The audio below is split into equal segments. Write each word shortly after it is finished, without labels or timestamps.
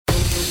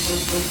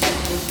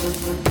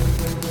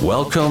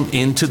Welcome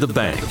into The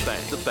Bank,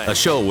 a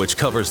show which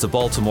covers the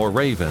Baltimore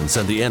Ravens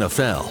and the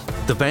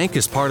NFL. The Bank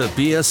is part of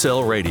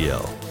BSL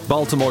Radio.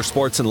 Baltimore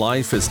Sports and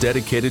Life is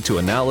dedicated to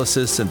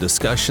analysis and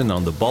discussion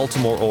on the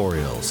Baltimore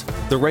Orioles,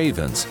 the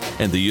Ravens,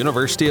 and the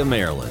University of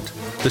Maryland.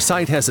 The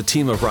site has a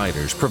team of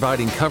writers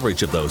providing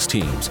coverage of those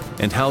teams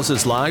and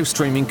houses live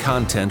streaming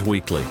content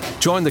weekly.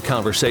 Join the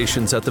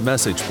conversations at the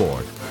message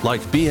board,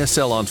 like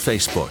BSL on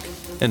Facebook,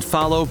 and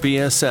follow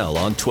BSL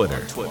on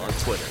Twitter.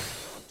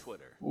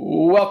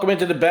 Welcome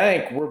into The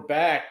Bank. We're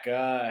back.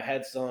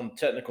 Had some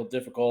technical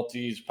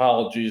difficulties.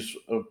 Apologies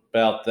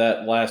about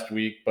that last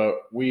week, but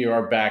we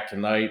are back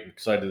tonight.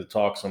 Excited to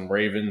talk some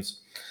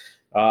Ravens.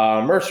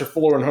 Mercer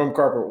Floor and Home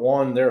Carpet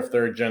One, they're a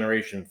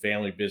third-generation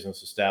family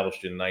business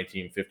established in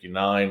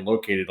 1959,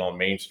 located on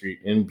Main Street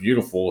in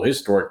beautiful,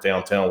 historic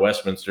downtown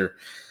Westminster.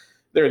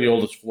 They're the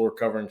oldest floor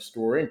covering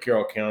store in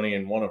Carroll County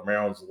and one of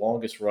Maryland's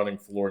longest-running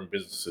flooring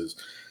businesses.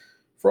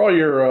 For all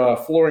your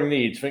flooring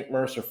needs, think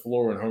Mercer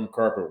Floor and Home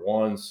Carpet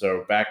One.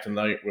 So back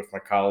tonight with my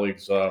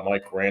colleagues,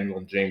 Mike Randall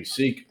and Jamie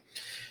Seek.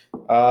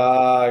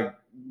 Guys,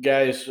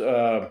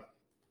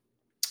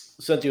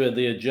 sent you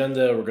the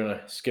agenda. We're going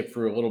to skip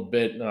through a little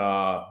bit.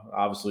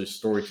 Obviously,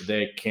 story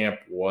today,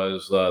 camp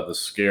was the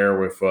scare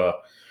with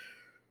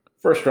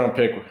first-round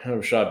pick,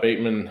 Rashad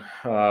Bateman,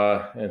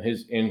 and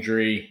his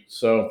injury.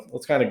 So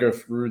let's kind of go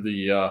through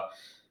the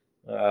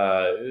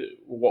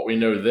what we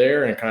know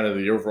there and kind of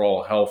the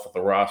overall health of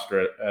the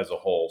roster as a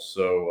whole.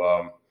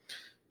 So,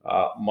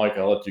 Mike,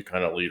 I'll let you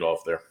kind of lead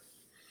off there.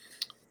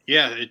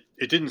 Yeah,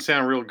 it didn't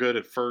sound real good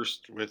at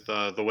first with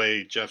the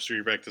way Jeff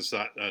Strebeck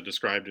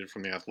described it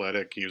from The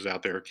Athletic. He was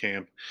out there at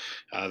camp,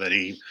 that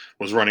he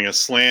was running a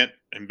slant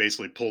and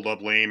basically pulled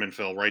up lame and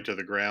fell right to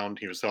the ground.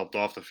 He was helped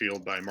off the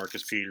field by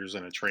Marcus Peters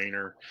and a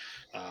trainer.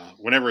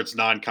 Whenever it's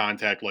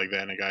non-contact like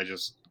that and a guy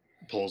just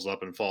pulls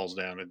up and falls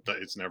down,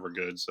 it's never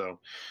good. So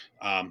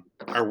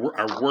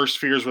our worst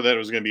fears were that it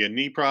was going to be a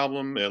knee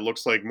problem. It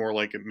looks like more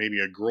like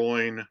maybe a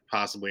groin,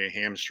 possibly a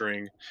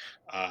hamstring.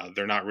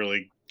 They're not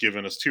really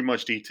giving us too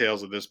much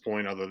details at this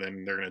point, other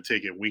than they're going to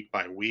take it week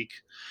by week.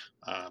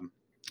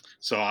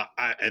 So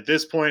at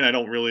this point, I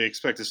don't really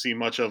expect to see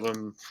much of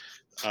them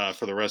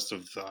for the rest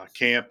of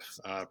camp.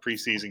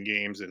 Preseason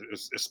games,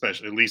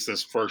 especially at least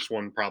this first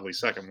one, probably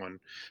second one,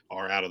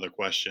 are out of the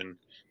question.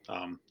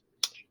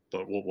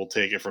 But we'll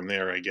take it from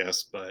there, I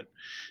guess. But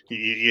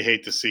you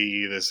hate to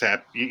see this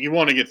happen. You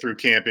want to get through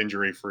camp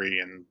injury free,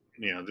 and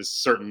this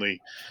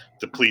certainly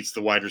depletes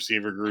the wide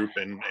receiver group.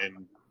 And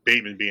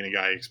Bateman being a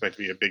guy you expect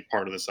to be a big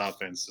part of this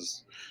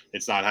offense,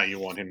 it's not how you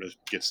want him to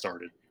get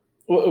started.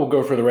 We'll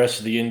go for the rest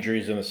of the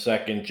injuries in a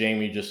second.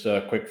 Jamie, just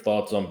quick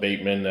thoughts on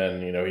Bateman,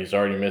 and he's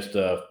already missed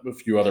a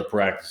few other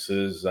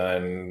practices.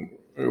 And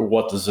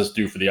what does this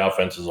do for the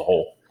offense as a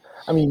whole?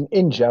 I mean,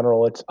 in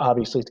general, it's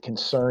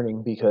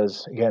concerning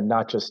because, again,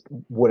 not just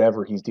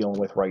whatever he's dealing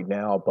with right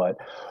now, but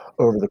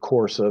over the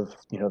course of,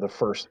 the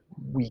first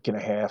week and a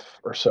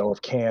half or so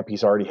of camp,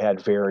 he's already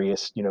had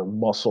various,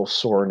 muscle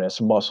soreness,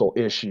 muscle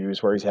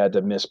issues where he's had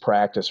to miss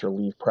practice or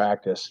leave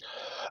practice.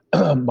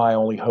 My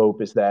only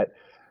hope is that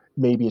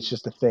maybe it's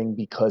just a thing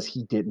because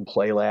he didn't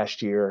play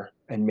last year,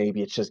 and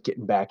maybe it's just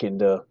getting back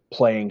into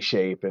playing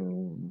shape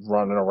and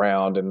running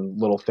around, and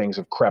little things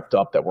have crept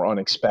up that were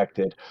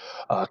unexpected.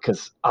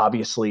 Because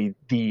obviously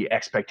the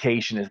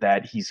expectation is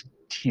that he's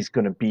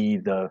going to be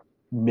the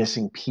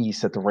missing piece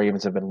that the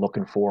Ravens have been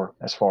looking for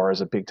as far as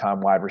a big-time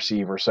wide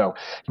receiver. So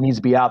he needs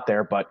to be out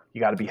there, but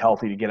you got to be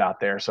healthy to get out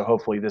there. So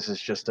hopefully this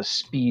is just a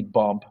speed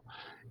bump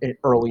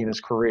early in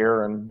his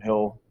career, and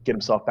he'll get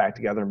himself back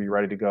together and be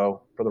ready to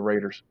go for the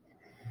Raiders.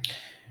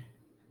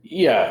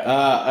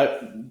 Yeah,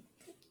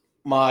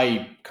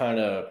 my kind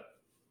of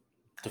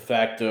de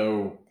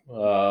facto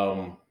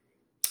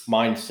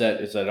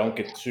mindset is I don't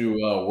get too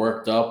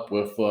worked up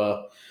with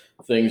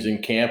things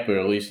in camp, or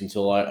at least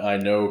until I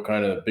know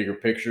kind of the bigger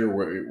picture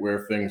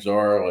where things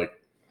are. Like,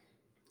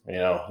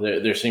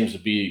 there seems to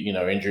be,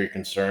 injury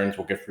concerns.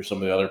 We'll get through some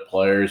of the other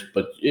players,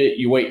 but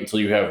you wait until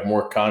you have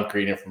more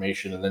concrete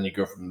information, and then you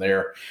go from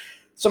there.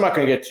 So I'm not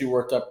going to get too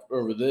worked up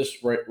over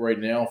this right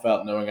now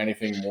without knowing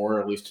anything more,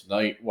 at least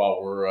tonight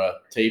while we're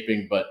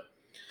taping. But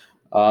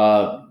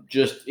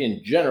just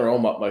in general,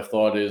 my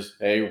thought is,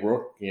 hey,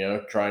 Rook,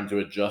 trying to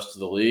adjust to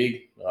the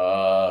league.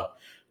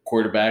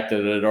 Quarterback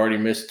that had already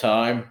missed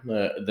time.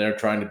 They're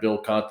trying to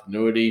build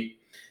continuity.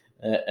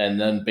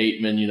 And then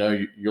Bateman,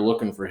 you're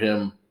looking for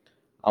him.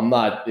 I'm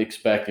not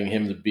expecting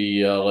him to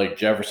be like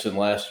Jefferson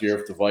last year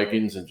with the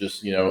Vikings and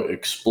just,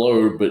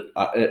 explode, but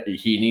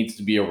he needs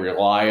to be a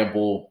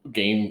reliable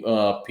game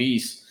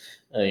piece,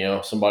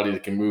 somebody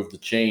that can move the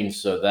chains.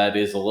 So that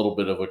is a little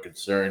bit of a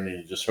concern, and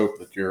you just hope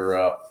that you're,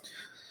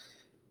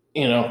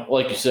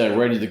 like you said,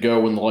 ready to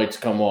go when the lights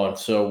come on.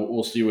 So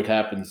we'll see what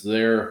happens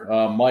there.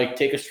 Mike,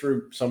 take us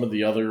through some of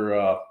the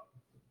other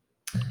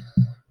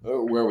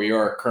where we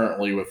are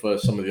currently with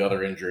some of the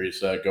other injuries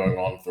going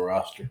on with the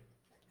roster.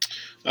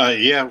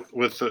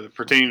 With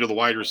pertaining to the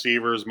wide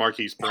receivers,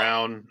 Marquise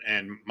Brown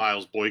and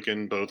Miles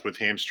Boykin, both with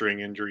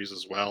hamstring injuries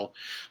as well.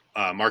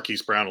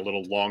 Marquise Brown a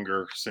little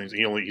longer since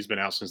he's been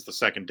out since the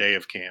second day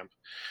of camp.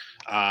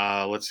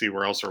 Let's see,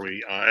 where else are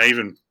we? I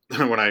even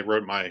when I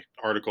wrote my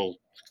article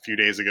a few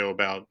days ago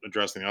about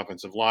addressing the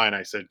offensive line,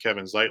 I said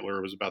Kevin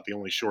Zeitler was about the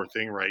only sure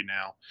thing right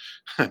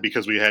now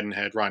because we hadn't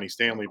had Ronnie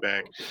Stanley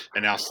back,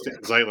 and now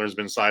Zeitler's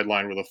been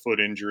sidelined with a foot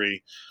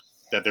injury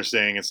that they're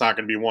saying it's not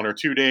going to be 1 or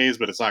 2 days,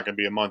 but it's not going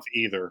to be a month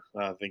either.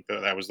 I think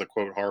that was the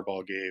quote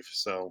Harbaugh gave.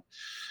 So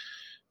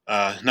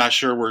not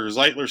sure where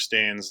Zeitler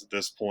stands at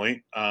this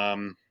point.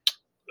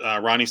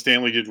 Ronnie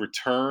Stanley did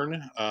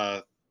return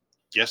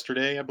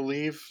yesterday, I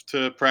believe,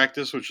 to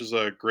practice, which is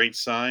a great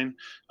sign.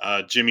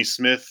 Jimmy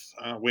Smith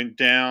went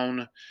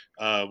down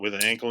with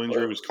an ankle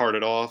injury, was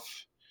carted off.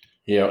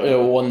 Yeah,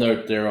 one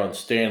note there on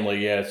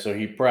Stanley. Yeah, so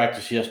he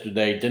practiced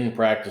yesterday, didn't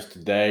practice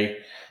today.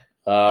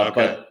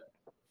 Okay.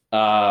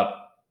 But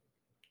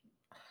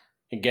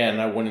again,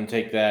 I wouldn't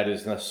take that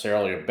as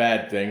necessarily a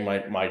bad thing.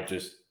 My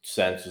just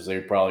sense is they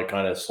probably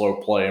kind of slow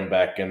play him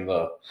back in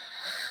the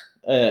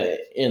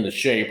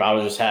shape. I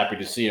was just happy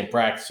to see him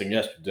practicing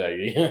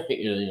yesterday.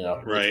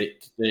 Right.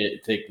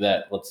 Take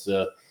that. Let's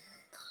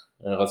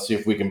see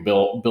if we can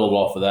build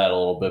off of that a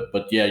little bit.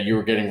 But yeah, you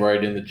were getting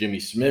right into Jimmy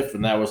Smith,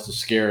 and that was the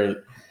scare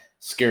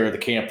of the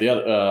camp the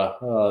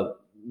other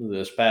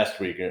this past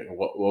week.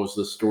 What was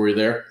the story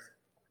there?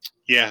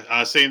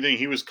 Yeah, same thing.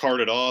 He was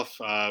carted off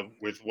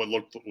with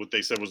what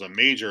they said was a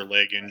major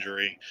leg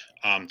injury.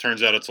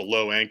 Turns out it's a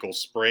low ankle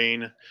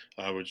sprain,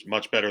 which is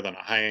much better than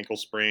a high ankle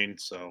sprain.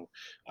 So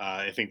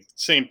I think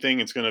same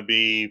thing. It's going to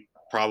be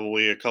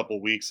probably a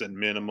couple weeks at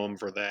minimum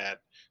for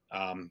that.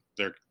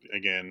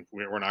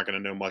 We're not going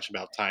to know much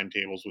about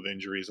timetables with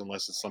injuries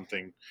unless it's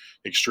something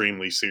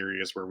extremely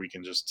serious where we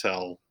can just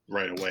tell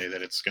right away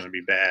that it's going to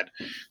be bad.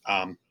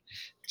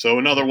 So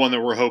another one that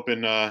we're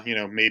hoping,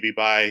 maybe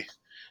by,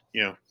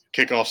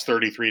 kickoff's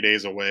 33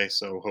 days away,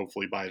 so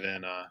hopefully by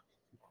then,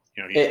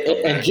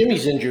 and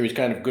Jimmy's injury is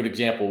kind of a good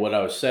example of what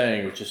I was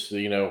saying, which is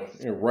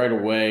right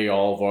away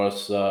all of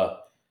us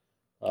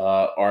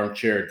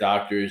armchair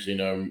doctors,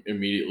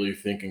 immediately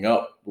thinking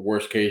up the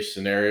worst case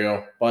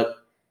scenario, but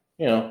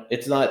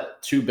it's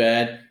not too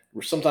bad.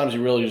 Sometimes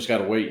you really just got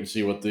to wait and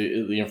see what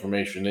the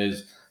information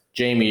is.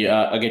 Jamie,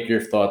 I'll get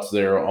your thoughts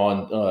there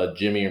on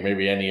Jimmy or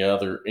maybe any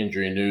other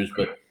injury news,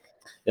 but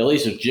at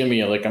least with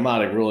Jimmy, I'm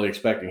not really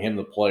expecting him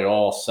to play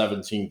all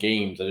 17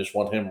 games. I just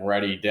want him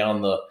ready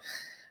down the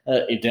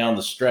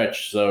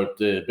stretch. So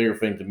the bigger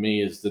thing to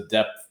me is the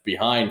depth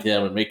behind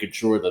him and making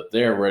sure that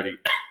they're ready.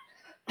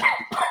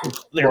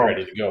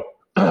 Ready to go.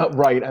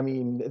 Right. I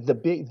mean,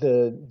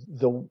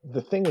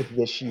 the thing with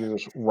this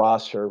year's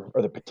roster,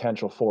 or the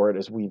potential for it,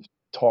 as we've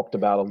talked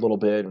about a little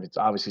bit,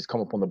 it's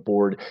come up on the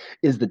board,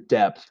 is the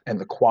depth and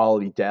the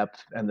quality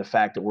depth, and the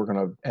fact that we're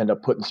going to end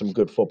up putting some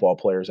good football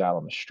players out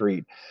on the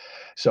street.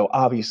 So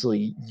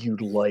obviously,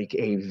 you'd like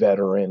a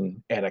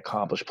veteran and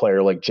accomplished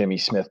player like Jimmy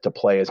Smith to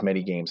play as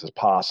many games as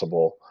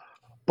possible.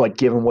 But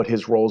given what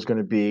his role is going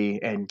to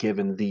be, and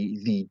given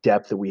the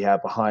depth that we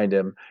have behind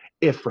him,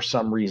 if for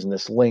some reason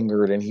this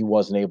lingered and he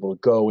wasn't able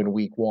to go in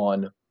week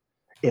one,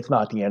 it's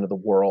not the end of the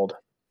world.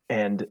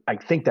 And I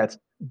think that's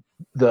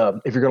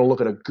if you're going to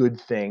look at a good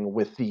thing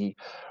with the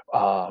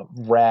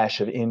rash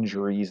of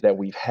injuries that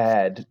we've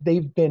had,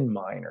 they've been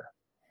minor.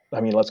 I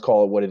mean, let's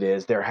call it what it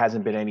is. There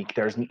hadn't been any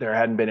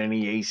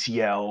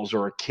ACLs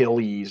or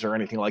Achilles or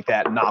anything like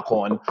that. Knock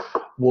on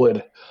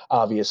wood,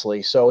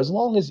 obviously. So as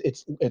long as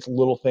it's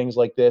little things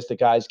like this that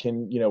guys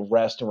can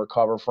rest and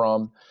recover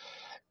from,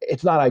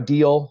 it's not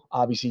ideal.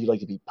 Obviously, you'd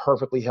like to be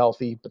perfectly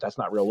healthy, but that's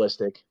not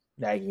realistic.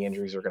 Nagging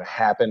injuries are going to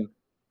happen.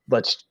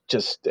 Let's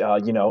just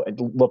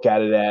look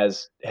at it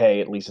as, hey,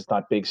 at least it's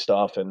not big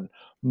stuff, and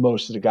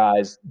most of the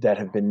guys that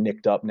have been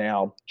nicked up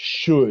now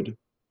should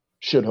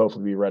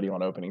hopefully be ready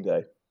on opening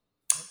day.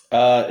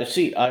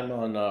 See, I'm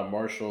on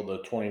Marshall, the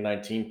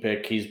 2019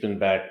 pick. He's been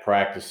back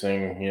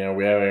practicing.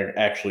 We haven't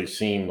actually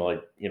seen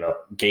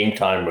game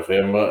time with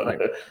him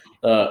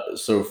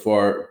so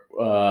far.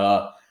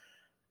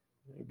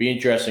 It'd be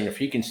interesting if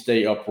he can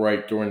stay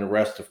upright during the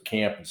rest of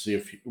camp and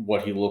see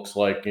what he looks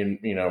like in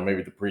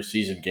maybe the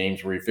preseason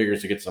games where he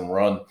figures to get some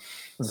run.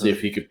 Mm-hmm. See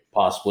if he could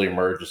possibly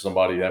emerge as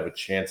somebody to have a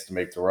chance to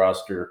make the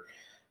roster.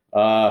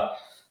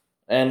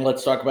 And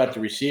let's talk about the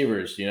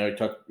receivers.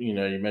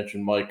 You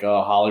mentioned Mike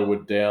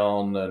Hollywood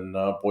down and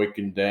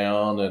Boykin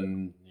down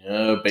and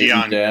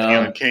Bateman down.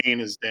 Deion Kane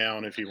is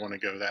down if you want to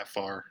go that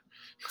far.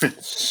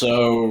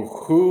 So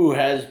who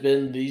has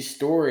been the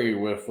story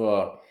with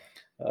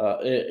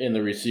in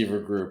the receiver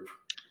group?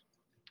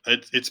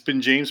 It's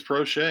been James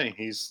Prochet.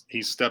 He's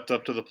stepped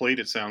up to the plate.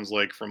 It sounds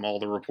like from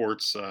all the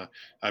reports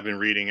I've been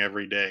reading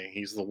every day.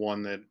 He's the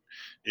one that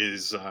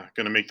is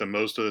going to make the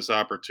most of this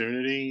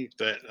opportunity.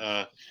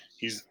 That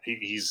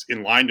he's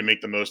in line to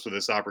make the most of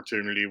this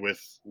opportunity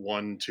with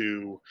 1,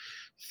 2,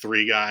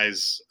 3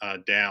 guys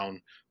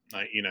down.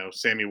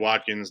 Sammy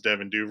Watkins,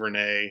 Devin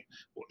Duvernay,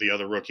 the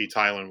other rookie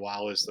Tylan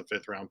Wallace, the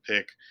 5th round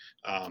pick.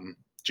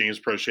 James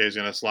Prochet is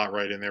going to slot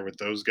right in there with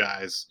those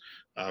guys.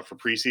 for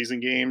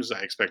preseason games.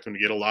 I expect him to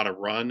get a lot of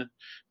run.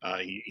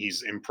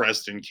 He's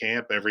impressed in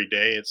camp every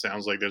day. It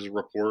sounds like there's a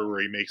report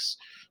where he makes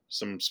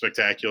some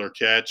spectacular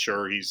catch,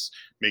 or he's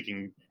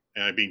being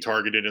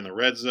targeted in the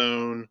red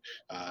zone.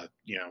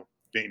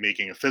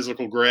 Making a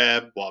physical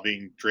grab while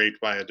being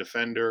draped by a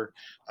defender.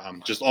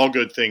 Just all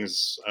good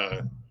things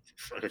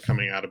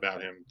coming out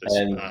about him this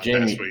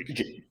past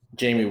week.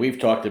 Jamie, we've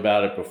talked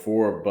about it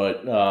before,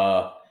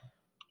 but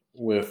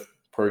with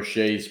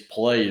Prochet's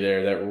play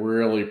there, that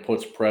really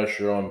puts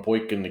pressure on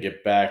Boykin to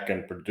get back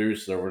and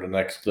produce over the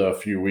next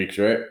few weeks,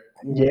 right?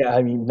 Yeah,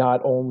 I mean, not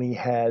only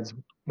had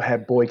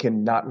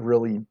Boykin not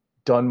really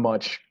done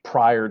much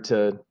prior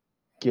to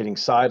getting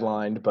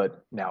sidelined,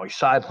 but now he's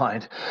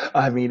sidelined.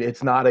 I mean,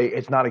 it's not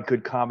a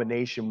good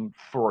combination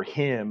for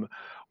him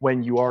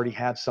when you already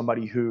have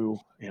somebody who,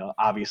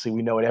 obviously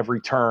we know at every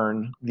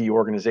turn the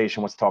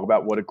organization wants to talk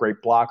about what a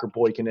great blocker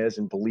Boykin is,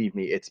 and believe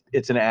me,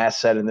 it's an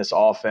asset in this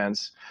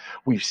offense.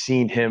 We've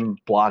seen him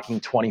blocking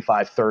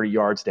 25, 30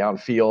 yards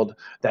downfield.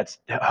 That's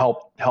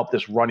helped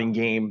this running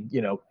game,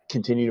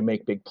 continue to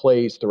make big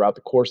plays throughout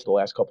the course of the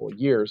last couple of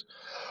years.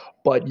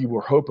 But you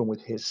were hoping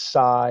with his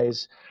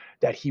size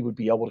that he would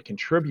be able to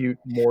contribute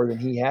more than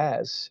he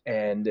has.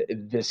 And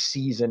this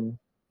season,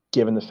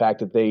 given the fact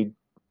that they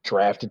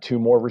drafted 2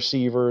 more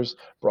receivers,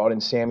 brought in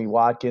Sammy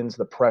Watkins,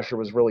 the pressure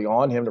was really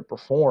on him to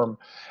perform.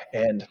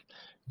 And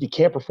you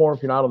can't perform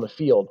if you're not on the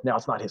field. Now,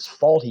 it's not his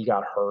fault he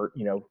got hurt,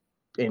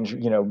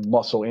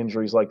 muscle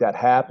injuries like that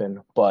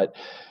happen, but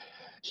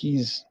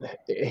he's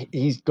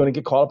going to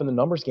get caught up in the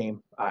numbers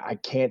game. I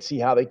can't see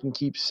how they can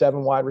keep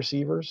 7 wide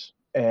receivers,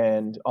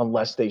 and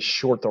unless they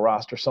short the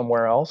roster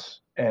somewhere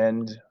else.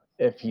 And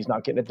if he's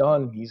not getting it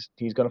done,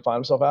 he's going to find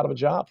himself out of a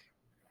job.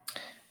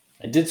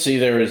 I did see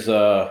there is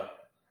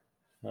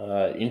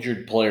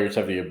injured players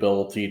have the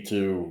ability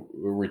to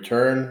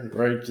return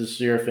right this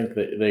year. I think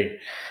that they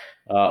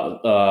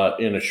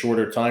in a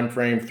shorter time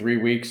frame, 3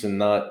 weeks and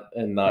not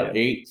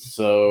 8.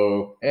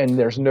 So, and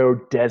there's no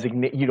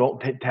designate. You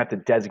don't have to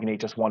designate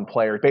just one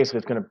player. Basically,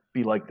 it's going to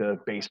be like the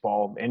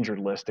baseball injured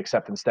list,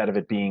 except instead of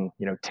it being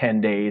 10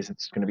 days,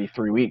 it's going to be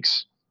 3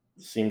 weeks.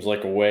 Seems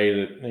like a way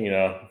that,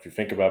 if you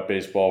think about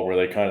baseball where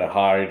they kind of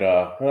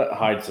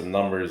hide some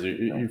numbers,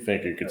 you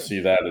think you could see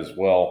that as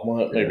well.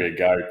 Maybe a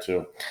guy or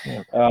two.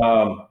 Yeah.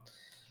 All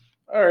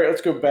right,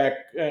 let's go back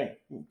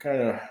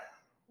kind of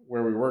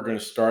where we were going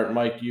to start.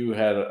 Mike, you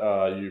had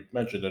you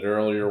mentioned it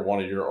earlier,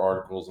 one of your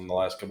articles in the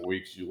last couple of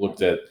weeks. You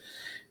looked at,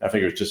 I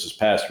think it was just this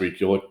past week,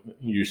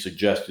 you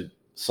suggested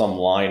some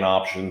line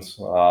options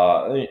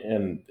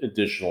and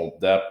additional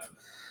depth.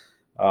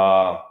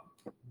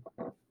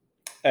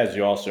 As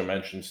you also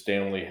mentioned,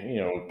 Stanley,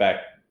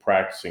 back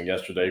practicing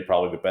yesterday,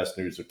 probably the best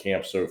news of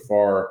camp so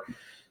far.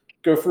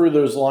 Go through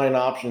those line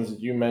options that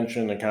you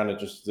mentioned and kind of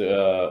just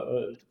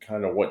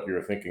kind of what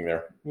you're thinking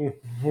there.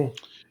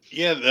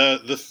 Yeah,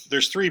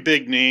 there's 3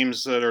 big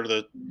names that are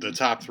the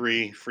top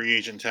 3 free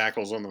agent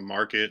tackles on the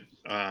market.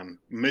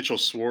 Mitchell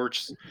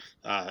Schwartz,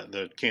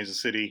 the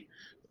Kansas City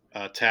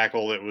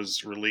tackle that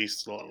was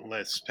released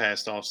last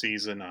past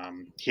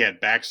offseason. He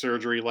had back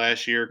surgery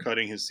last year,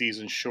 cutting his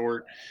season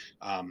short.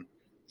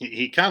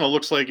 He kind of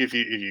looks like if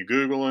you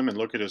Google him and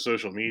look at his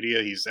social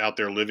media, he's out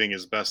there living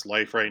his best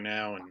life right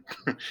now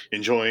and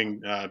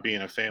enjoying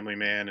being a family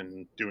man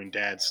and doing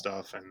dad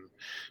stuff,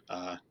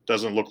 and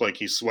doesn't look like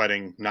he's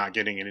sweating not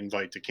getting an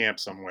invite to camp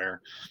somewhere.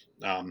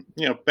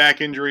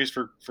 Back injuries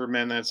for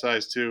men that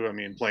size too. I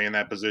mean, playing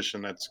that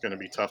position, that's going to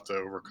be tough to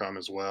overcome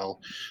as well.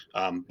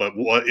 But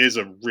what is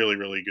a really,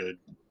 really good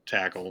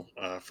tackle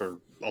for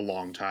a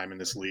long time in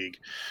this league.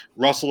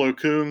 Russell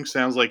Okung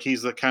sounds like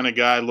he's the kind of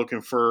guy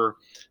looking for,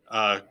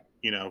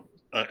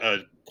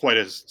 quite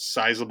a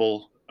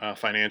sizable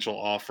financial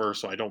offer.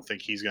 So I don't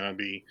think he's going to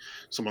be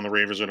someone the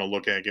Ravens are going to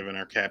look at given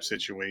our cap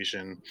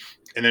situation.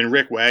 And then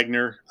Rick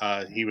Wagner,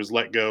 he was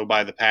let go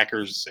by the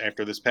Packers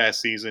after this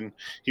past season.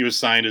 He was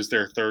signed as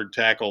their 3rd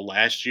tackle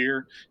last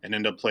year and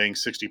ended up playing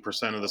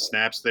 60% of the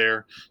snaps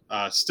there.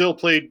 Still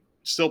playing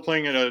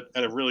at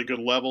a really good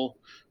level.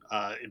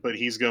 But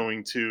he's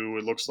going to,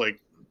 it looks like,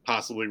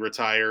 possibly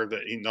retire.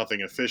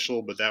 Nothing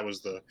official, but that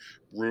was the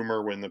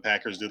rumor when the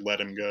Packers did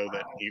let him go,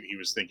 that he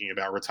was thinking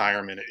about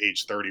retirement at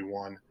age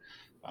 31.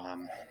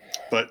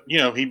 But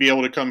he'd be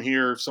able to come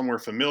here somewhere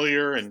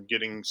familiar, and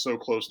getting so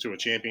close to a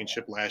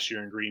championship last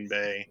year in Green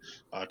Bay,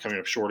 coming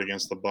up short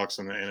against the Bucs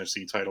in the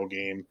NFC title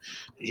game.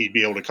 He'd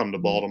be able to come to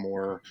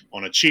Baltimore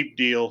on a cheap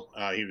deal.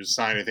 He was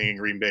signed, I think, in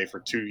Green Bay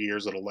for 2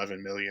 years at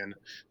 $11 million.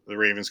 The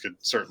Ravens could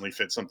certainly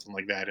fit something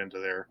like that into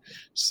their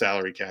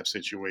salary cap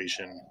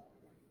situation.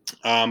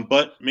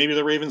 But maybe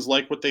the Ravens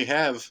like what they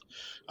have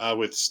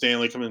with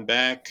Stanley coming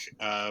back,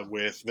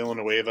 with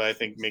Villanueva, I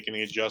think, making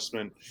the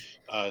adjustment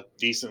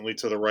decently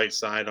to the right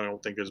side. I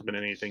don't think there's been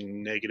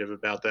anything negative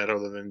about that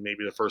other than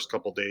maybe the first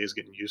couple days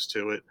getting used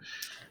to it.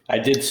 I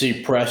did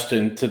see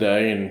Preston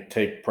today, and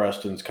take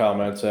Preston's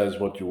comments as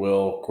what you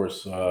will. Of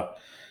course, for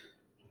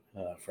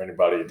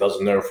anybody who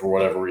doesn't know, for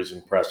whatever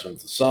reason,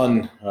 Preston's the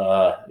son.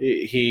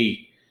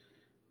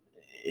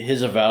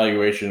 His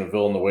evaluation of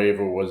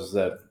Villanueva was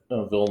that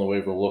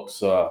Villanueva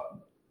looks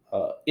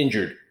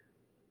injured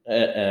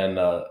and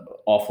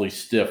awfully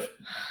stiff.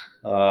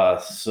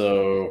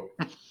 So,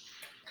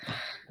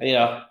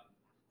 yeah,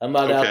 I'm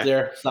not out Okay.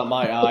 there. It's not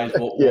my eyes.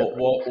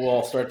 We'll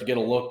all start to get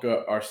a look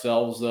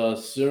ourselves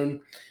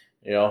soon.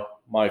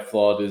 My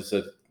thought is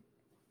that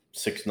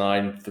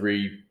 6'9",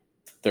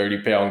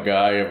 330-pound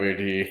guy. I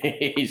mean,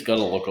 he's going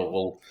to look a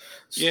little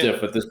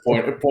stiff at this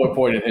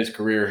point in his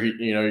career.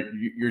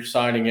 You're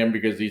signing him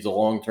because he's a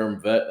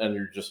long-term vet, and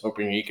you're just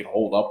hoping he can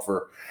hold up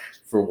for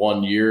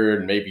 1 year,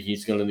 and maybe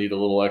he's going to need a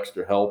little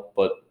extra help.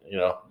 But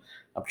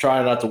I'm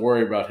trying not to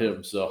worry about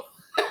him. So,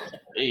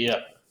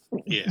 yeah.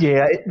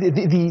 Yeah.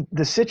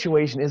 The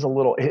situation is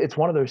it's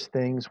one of those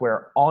things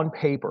where on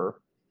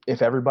paper,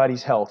 if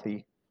everybody's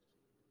healthy,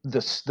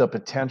 the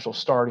potential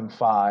starting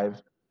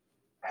five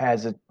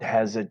has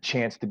a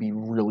chance to be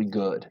really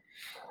good.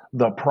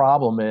 The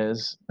problem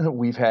is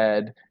we've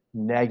had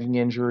nagging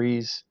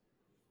injuries,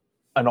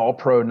 an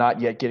all-pro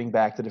not yet getting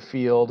back to the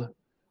field,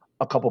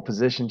 a couple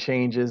position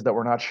changes that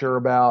we're not sure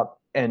about,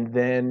 and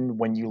then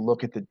when you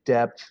look at the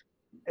depth,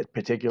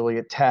 particularly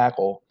at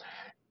tackle,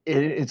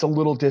 it's a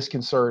little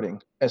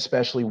disconcerting,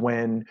 especially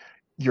when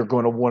you're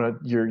going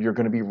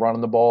to be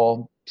running the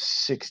ball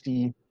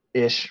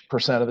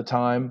 60-ish% of the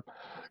time.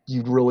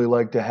 You'd really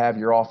like to have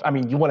you want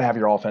to have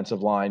your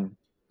offensive line,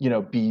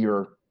 be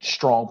your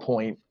strong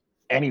point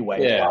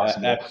anyway, if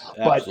possible.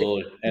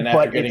 Absolutely. And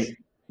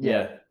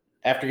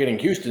after getting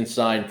Houston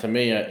signed, to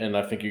me, and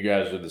I think you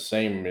guys are the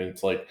same,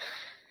 it's like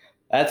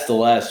that's the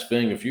last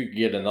thing. If you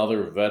get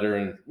another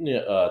veteran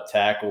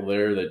tackle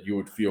there, that you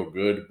would feel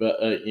good, but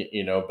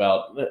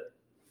about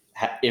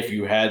if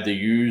you had to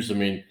use. I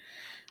mean,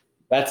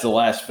 that's the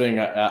last thing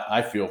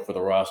I feel for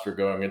the roster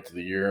going into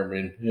the year. I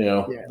mean,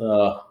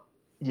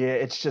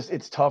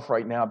 it's tough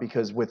right now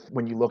because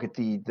when you look at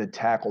the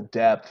tackle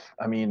depth,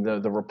 I mean,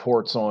 the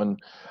reports on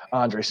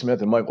Andre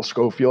Smith and Michael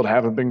Schofield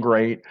haven't been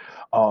great.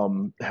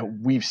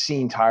 We've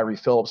seen Tyree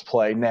Phillips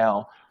play.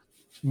 Now,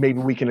 maybe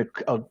we can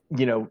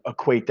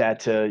equate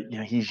that to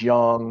he's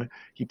young.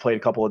 He played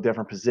a couple of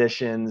different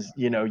positions.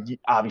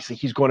 Obviously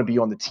he's going to be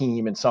on the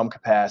team in some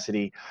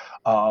capacity,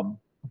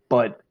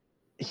 but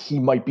he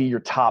might be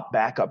your top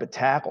backup at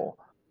tackle.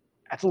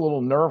 That's a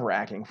little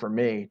nerve-wracking for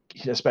me,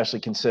 especially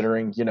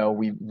considering,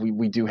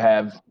 we do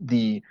have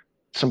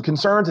some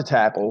concerns to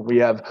tackle. We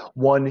have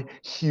one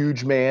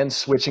huge man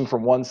switching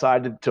from one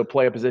side to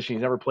play a position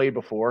he's never played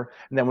before.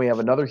 And then we have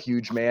another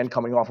huge man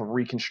coming off of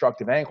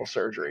reconstructive ankle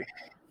surgery.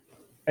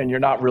 And you're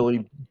not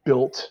really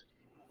built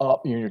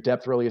up, your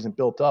depth really isn't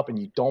built up, and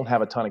you don't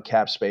have a ton of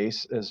cap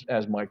space,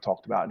 as Mike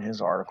talked about in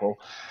his article.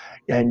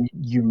 And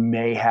you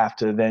may have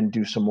to then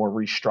do some more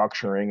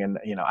restructuring. And,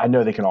 I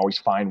know they can always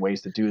find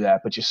ways to do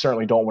that, but you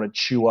certainly don't want to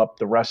chew up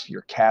the rest of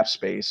your cap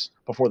space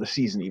before the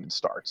season even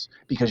starts,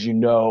 because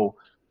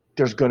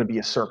there's going to be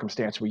a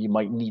circumstance where you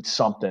might need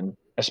something,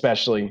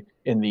 especially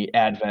in the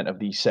advent of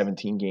the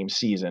 17-game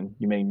season.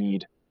 You may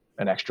need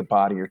an extra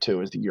body or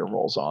two as the year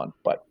rolls on.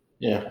 But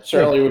yeah,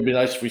 certainly it would be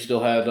nice if we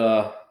still had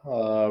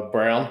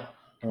Brown.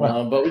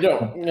 But we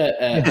don't.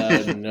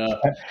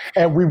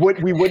 And we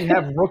wouldn't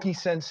have rookie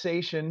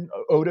sensation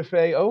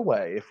Odafe Owe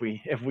if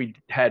we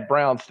had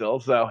Brown still.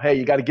 So hey,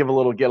 you got to give a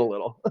little, get a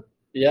little.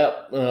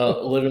 Yeah,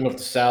 living with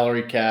the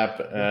salary cap,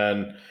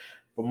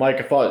 but Mike,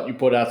 I thought you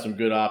put out some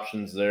good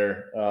options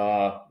there.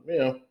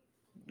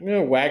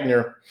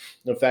 Wagner,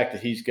 the fact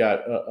that he's got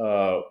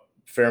a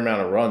fair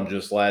amount of run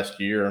just last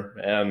year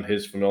and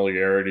his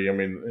familiarity, I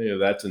mean,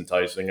 that's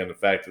enticing, and the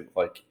fact that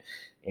I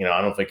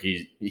don't think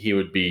he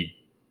would be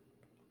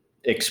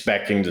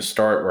expecting to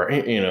start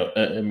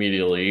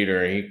immediately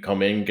either. He'd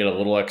come in, get a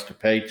little extra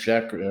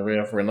paycheck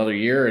for another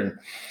year, and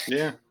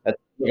that's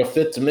a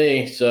fit to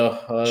me. So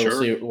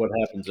we'll see what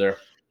happens there.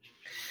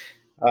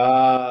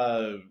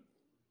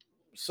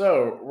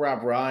 So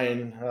Rob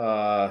Ryan,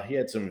 he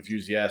had some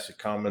enthusiastic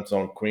comments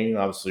on Queen.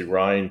 Obviously,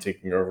 Ryan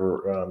taking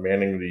over,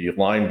 manning the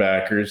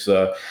linebackers.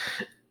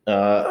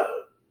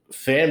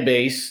 Fan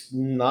base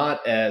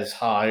not as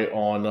high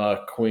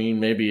on Queen,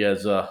 maybe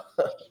as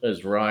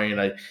as Ryan.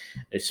 I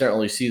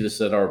certainly see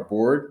this at our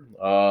board.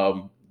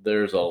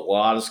 There's a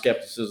lot of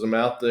skepticism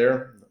out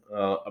there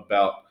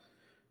about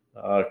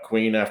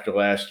Queen after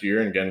last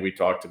year, and again, we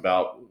talked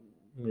about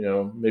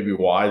maybe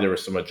why there were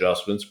some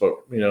adjustments, but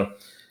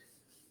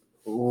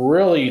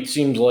really it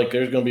seems like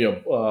there's going to be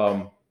a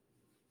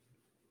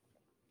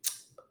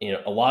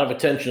lot of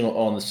attention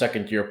on the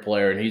second-year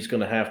player, and he's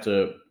going to have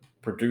to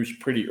produce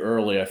pretty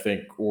early, I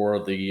think,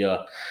 or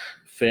the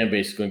fan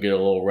base is going to get a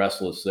little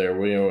restless there.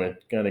 What are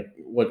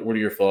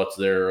your thoughts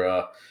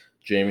there,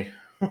 Jamie?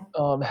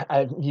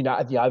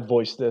 I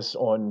voiced this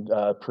on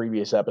a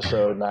previous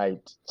episode, and I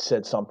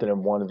said something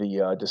in one of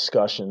the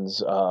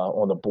discussions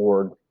on the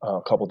board a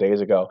couple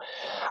days ago.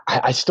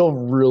 I still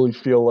really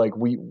feel like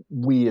we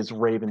as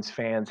Ravens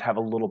fans have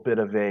a little bit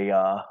of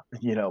a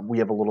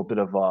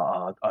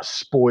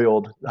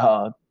spoiled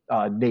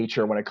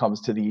nature when it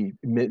comes to the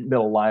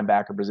middle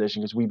linebacker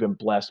position, because we've been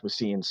blessed with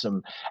seeing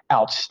some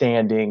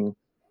outstanding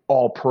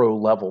all-pro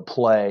level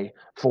play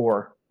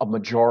for a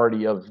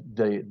majority of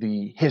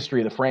the history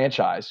of the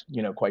franchise,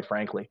 quite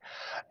frankly.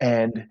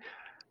 And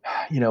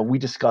we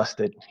discussed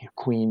that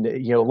Queen,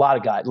 a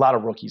lot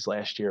of rookies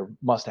last year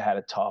must have had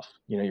it tough.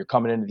 You're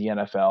coming into the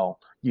NFL,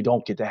 you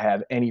don't get to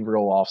have any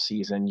real off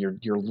season.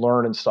 You're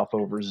learning stuff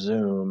over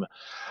Zoom.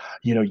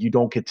 You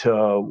don't get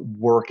to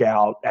work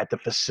out at the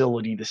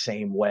facility the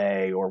same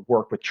way or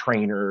work with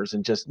trainers,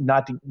 and just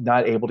not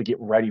able to get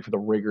ready for the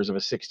rigors of a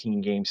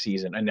 16-game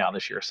season. And now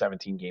this year, a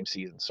 17-game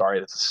season. Sorry,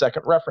 that's the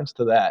second reference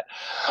to that.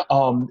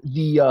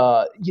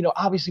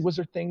 Obviously, was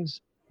there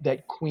things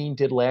that Queen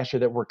did last year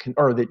that were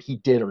that he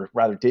did, or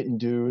rather didn't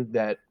do,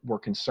 that were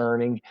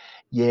concerning?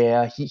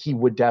 Yeah, he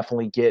would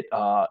definitely get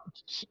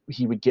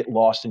he would get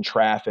lost in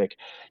traffic.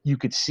 You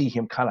could see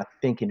him kind of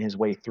thinking his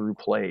way through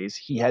plays.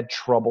 He had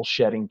trouble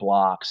shedding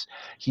blocks.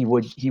 He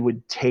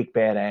would take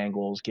bad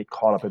angles, get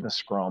caught up in the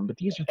scrum. But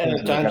these are And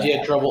things at that are times going he to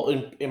had happen.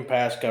 trouble in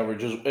pass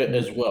coverage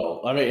as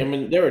well. I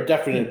mean, there are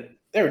definite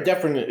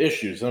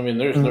issues. I mean,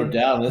 there's no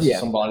doubt. And this is Yeah.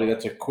 somebody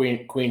that's a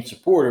Queen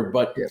supporter,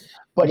 but Yeah.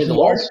 But I mean, he the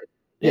large,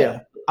 also,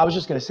 I was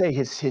just going to say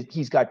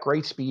he's got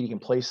great speed. He can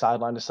play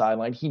sideline to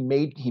sideline. He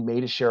made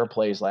his share of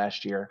plays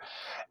last year,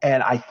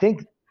 and I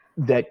think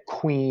that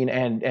Queen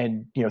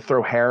and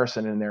throw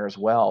Harrison in there as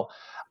well.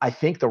 I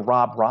think the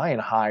Rob Ryan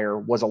hire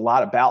was a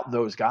lot about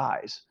those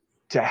guys,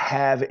 to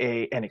have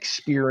an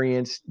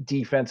experienced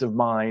defensive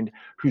mind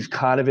who's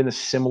kind of in a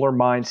similar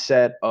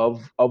mindset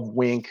of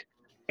Wink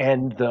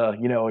and the,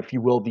 if you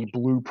will, the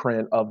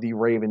blueprint of the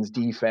Ravens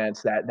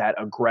defense, that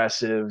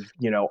aggressive,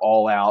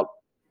 all out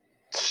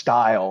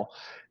style,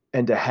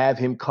 and to have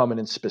him come in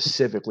and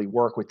specifically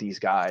work with these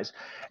guys.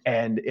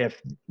 And if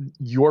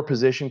your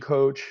position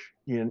coach,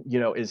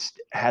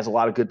 has a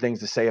lot of good things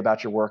to say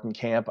about your work in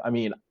camp, I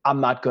mean, I'm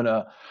not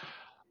gonna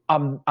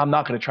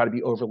try to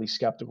be overly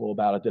skeptical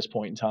about it at this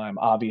point in time.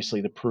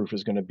 Obviously, the proof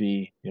is going to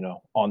be,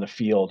 on the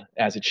field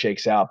as it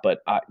shakes out.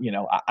 But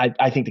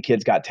I think the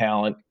kid's got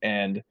talent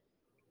and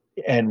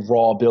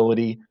raw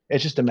ability.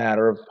 It's just a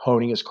matter of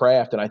honing his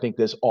craft. And I think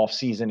this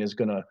offseason is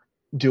going to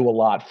do a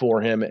lot for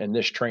him in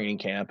this training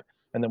camp.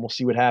 And then we'll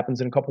see what happens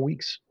in a couple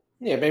weeks.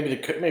 yeah, maybe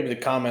the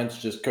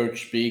comments just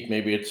coach speak.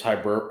 Maybe it's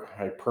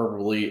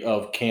hyperbole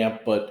of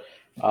camp, but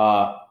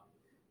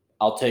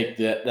I'll take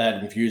that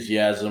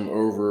enthusiasm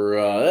over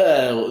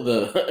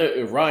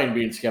the Ryan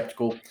being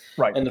skeptical.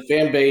 Right. And the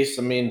fan base.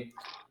 I mean,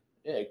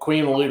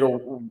 Queen will either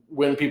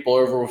win people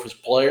over with his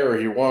player or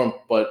he won't.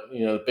 But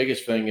the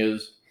biggest thing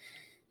is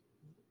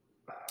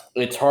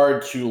it's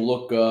hard to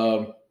look.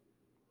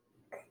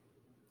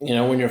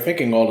 When you're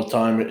thinking all the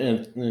time,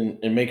 and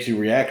it makes you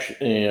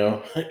react.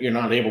 You're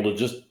not able to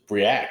just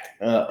react.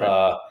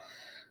 Right.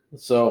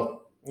 So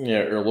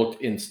or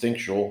look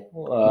instinctual.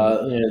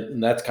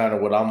 And that's kind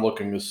of what I'm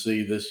looking to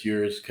see this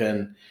year. Is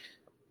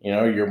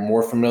you're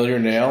more familiar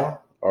now,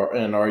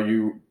 and are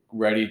you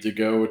ready to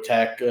go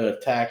attack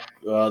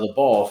the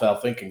ball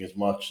without thinking as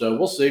much? So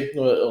we'll see.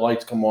 The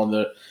lights come on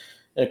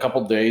in a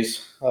couple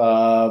days.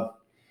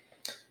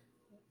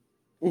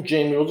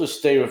 Jamie, we'll just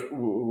stay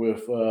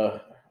with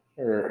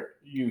or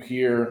you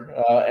here.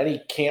 Any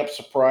camp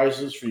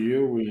surprises for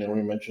you? We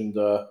mentioned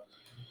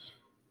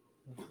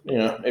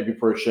maybe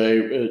per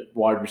se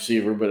wide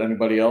receiver, but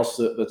anybody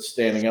else that's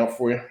standing out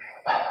for you?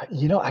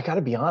 I got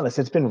to be honest,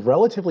 it's been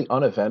relatively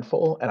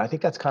uneventful, and I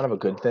think that's kind of a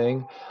good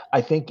thing.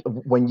 I think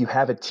when you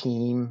have a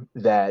team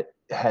that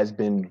has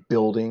been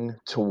building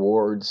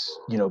towards,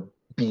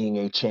 being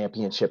a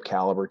championship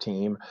caliber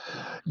team,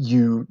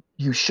 you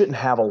shouldn't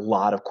have a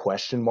lot of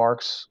question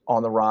marks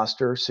on the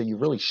roster, so you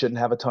really shouldn't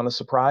have a ton of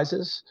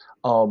surprises.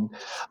 I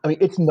mean,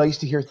 it's nice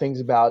to hear things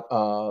about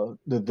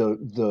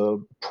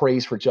the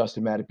praise for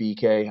Justin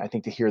Madubuike. I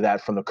think to hear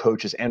that from the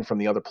coaches and from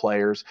the other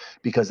players,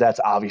 because that's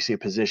obviously a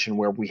position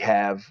where we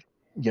have,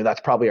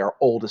 that's probably our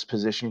oldest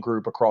position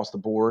group across the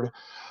board.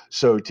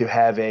 So to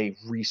have a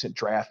recent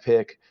draft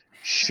pick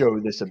show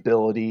this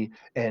ability,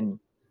 and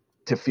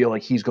to feel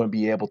like he's going to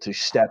be able to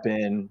step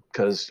in,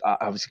 because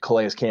obviously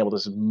Calais Campbell,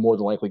 this is more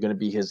than likely going to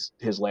be his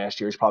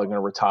last year. He's probably going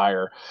to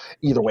retire.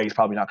 Either way, he's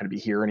probably not going to be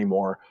here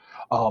anymore.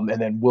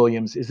 And then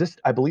Williams,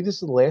 I believe this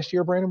is the last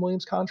year of Brandon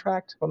Williams'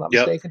 contract, if I'm not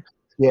mistaken.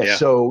 Yeah.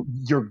 So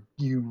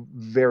you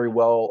very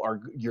well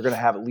you're going to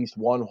have at least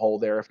one hole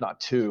there, if not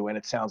two. And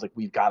it sounds like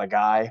we've got a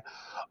guy.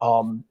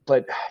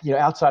 But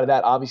outside of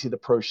that, obviously the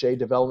Prochet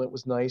development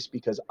was nice,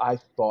 because I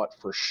thought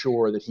for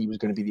sure that he was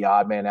going to be the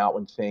odd man out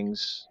when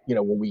things,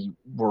 when we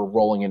were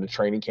rolling into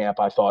training camp.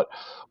 I thought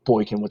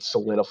Boykin would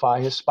solidify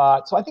his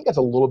spot. So I think that's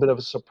a little bit of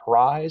a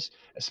surprise,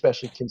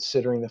 especially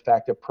considering the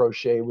fact that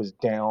Prochet was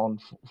down,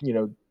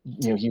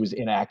 he was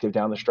inactive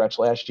down the stretch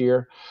last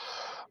year.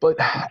 But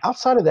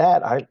outside of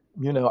that,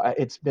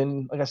 it's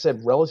been, like I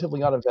said,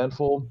 relatively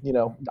uneventful,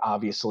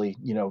 obviously,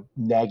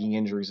 nagging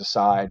injuries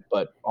aside,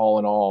 but all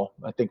in all,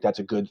 I think that's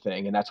a good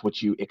thing. And that's what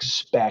you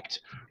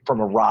expect from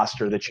a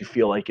roster that you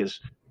feel like is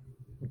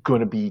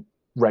going to be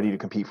ready to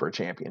compete for a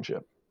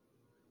championship.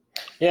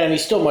 Yeah, and he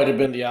still might have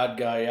been the odd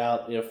guy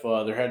out if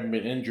there hadn't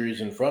been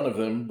injuries in front of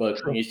him, but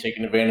True. he's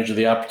taking advantage of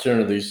the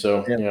opportunity.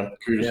 So, Yeah.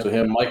 kudos Yeah. to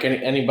him. Mike,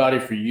 anybody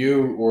for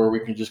you, or we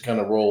can just kind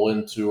of roll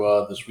into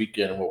this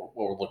weekend and what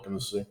we're looking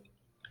to see?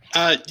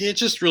 Yeah,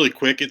 just really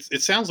quick.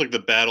 It sounds like the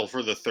battle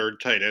for the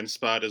third tight end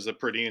spot is a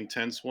pretty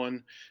intense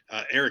one.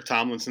 Eric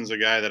Tomlinson's a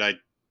guy that I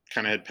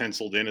kind of had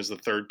penciled in as the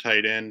third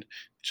tight end,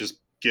 just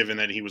given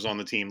that he was on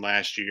the team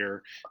last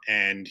year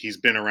and he's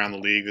been around the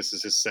league. This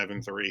is his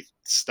seventh or eighth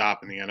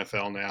stop in the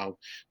NFL now,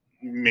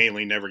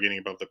 mainly never getting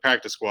above the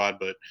practice squad.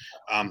 But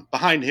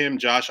behind him,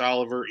 Josh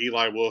Oliver,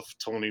 Eli Wolf,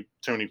 Tony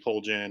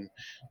Polian,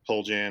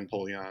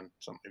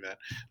 something like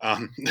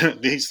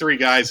that. These three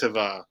guys have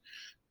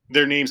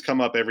their names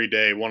come up every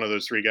day. One of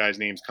those three guys'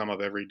 names come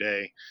up every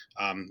day,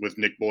 with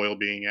Nick Boyle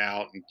being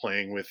out and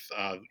playing with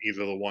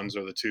either the ones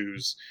or the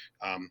twos.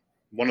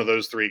 One of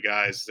those three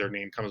guys, their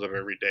name comes up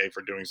every day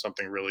for doing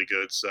something really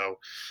good. So,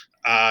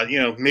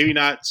 maybe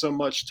not so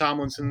much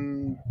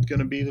Tomlinson going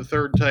to be the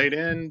third tight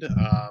end.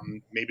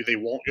 Maybe they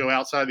won't go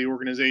outside the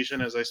organization,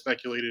 as I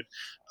speculated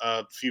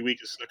a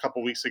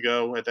couple weeks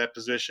ago at that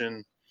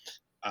position.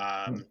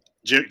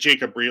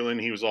 Jacob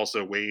Breland, he was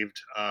also waived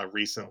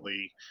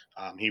recently.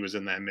 He was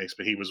in that mix,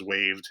 but he was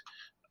waived.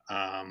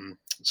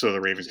 So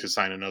the Ravens could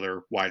sign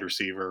another wide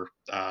receiver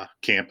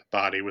camp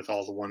body with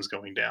all the ones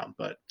going down.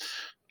 But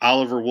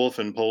Oliver, Wolf,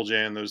 and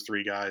Poljan, those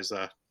three guys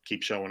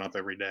keep showing up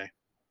every day.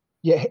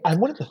 Yeah, I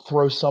wanted to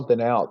throw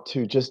something out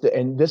too,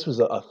 and this was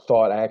a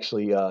thought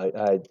actually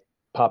I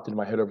popped into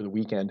my head over the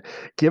weekend.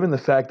 Given the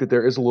fact that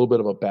there is a little bit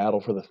of a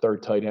battle for the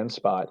third tight end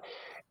spot,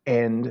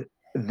 and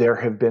there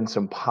have been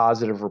some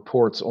positive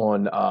reports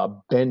on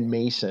Ben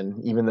Mason,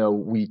 even though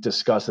we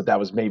discussed that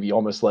was maybe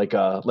almost like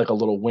a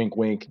little wink,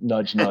 wink,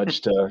 nudge,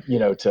 nudge to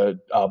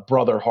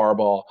brother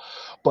Harbaugh.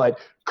 But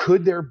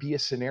could there be a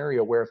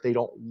scenario where if they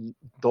don't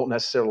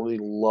necessarily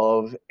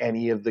love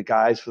any of the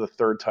guys for the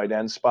third tight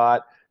end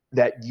spot,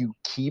 that you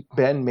keep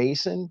Ben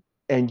Mason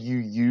and you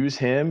use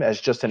him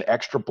as just an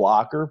extra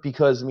blocker?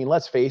 Because I mean,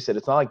 let's face it,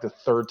 it's not like the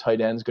third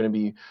tight end is going to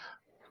be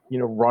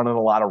running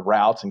a lot of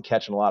routes and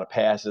catching a lot of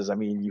passes. I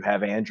mean, you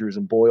have Andrews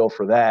and Boyle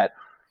for that.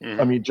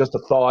 Mm-hmm. I mean, just a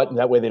thought, and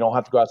that way they don't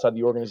have to go outside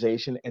the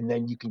organization, and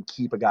then you can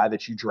keep a guy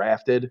that you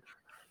drafted.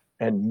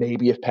 And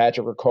maybe if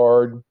Patrick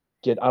Ricard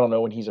I don't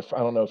know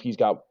if he's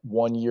got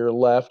 1 year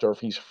left or if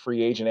he's a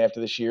free agent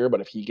after this year, but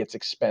if he gets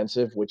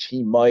expensive, which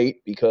he might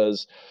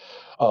because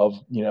of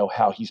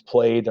how he's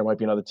played, there might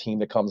be another team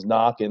that comes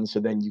knocking. So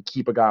then you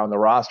keep a guy on the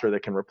roster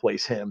that can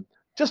replace him.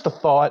 Just a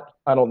thought.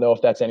 I don't know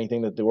if that's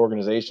anything that the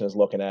organization is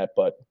looking at,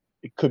 but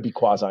it could be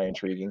quasi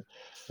intriguing.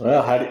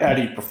 Well, how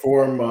do you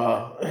perform,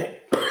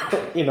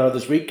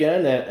 this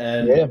weekend?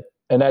 And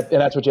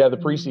that's what you have the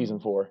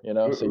preseason for, so you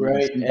can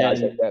Right, see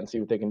guys like that and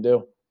see what they can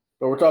do.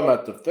 But we're talking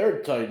about the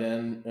third tight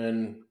end,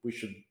 and we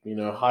should,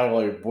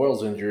 highlight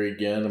Boyle's injury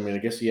again. I mean, I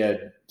guess he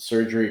had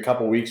surgery a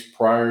couple weeks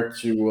prior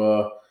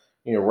to,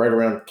 right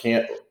around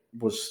camp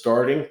was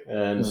starting,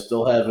 and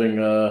still having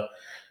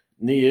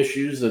knee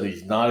issues that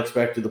he's not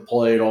expected to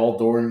play at all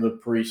during the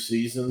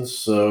preseason.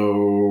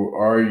 So,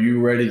 are you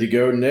ready to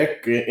go,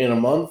 Nick, in a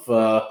month?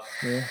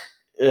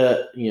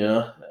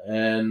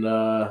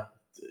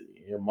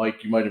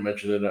 Mike, you might have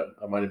mentioned it.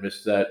 I might have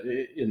missed that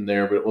in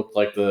there, but it looked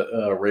like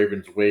the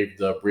Ravens waived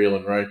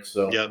Breland, right?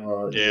 So, yeah.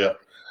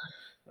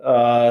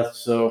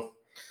 So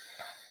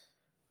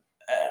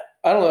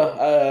I don't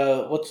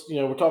know.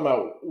 We're talking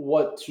about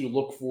what to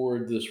look for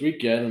this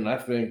weekend, and I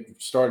think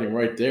starting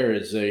right there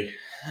is a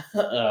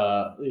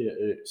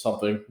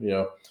something.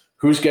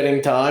 Who's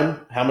getting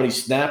time? How many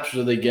snaps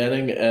are they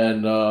getting?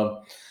 And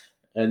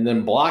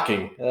then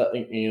blocking.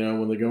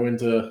 When they go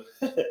into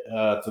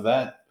to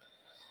that.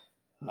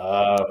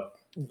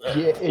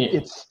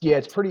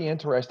 It's pretty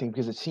interesting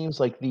because it seems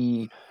like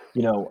the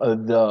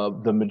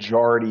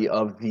majority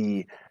of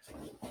the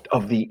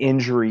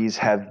injuries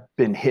have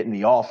been hitting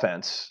the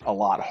offense a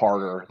lot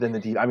harder than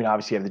the I mean,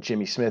 obviously you have the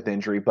Jimmy Smith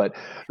injury, but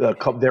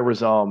there was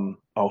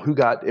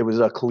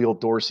Khalil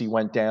Dorsey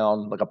went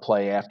down like a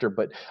play after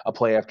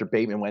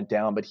Bateman went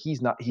down, but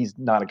he's not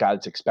a guy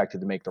that's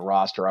expected to make the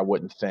roster, I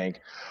wouldn't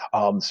think.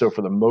 So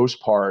for the most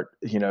part,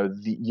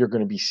 you're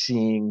going to be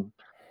seeing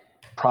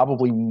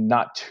probably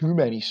not too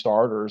many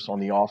starters on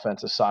the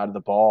offensive side of the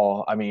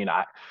ball. I mean,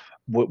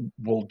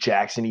 will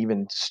Jackson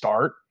even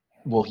start?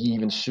 Will he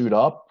even suit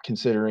up,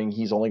 considering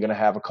he's only going to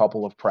have a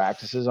couple of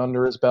practices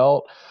under his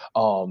belt?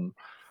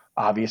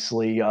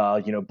 Obviously,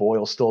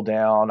 Boyle's still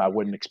down. I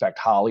wouldn't expect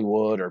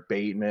Hollywood or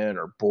Bateman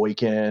or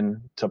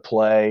Boykin to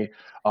play.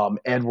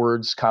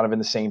 Edwards kind of in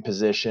the same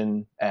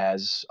position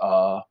as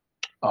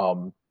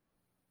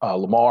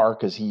Lamar,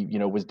 because he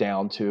was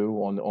down too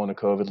on the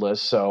COVID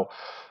list. So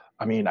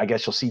I mean, I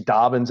guess you'll see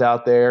Dobbins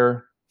out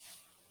there.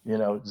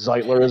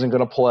 Zeitler isn't going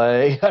to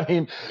play. I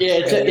mean,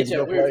 it's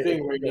a weird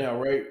thing right now,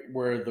 right?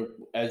 Where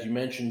as you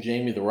mentioned,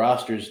 Jamie, the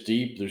roster is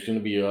deep. There's going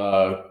to be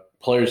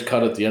players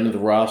cut at the end of the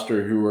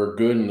roster who are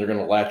good, and they're going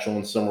to latch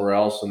on somewhere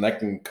else, and that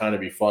can kind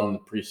of be fun in the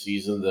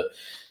preseason to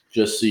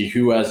just see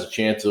who has a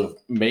chance of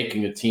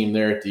making a team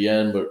there at the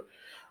end. But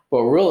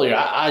But really,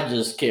 I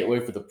just can't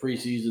wait for the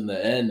preseason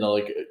to end.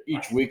 Like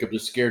each week, I'm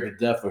just scared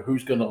to death of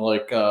who's going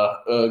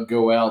to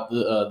go out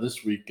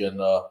this week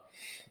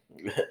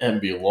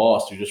and be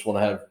lost. You just want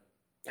to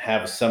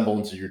have a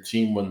semblance of your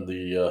team when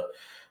the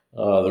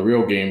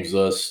real games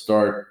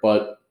start.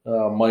 But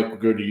Mike, we'll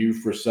go to you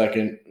for a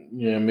second.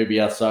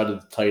 Maybe outside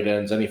of the tight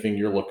ends, anything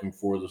you're looking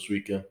for this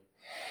weekend?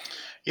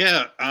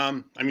 Yeah,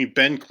 I mean,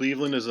 Ben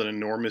Cleveland is an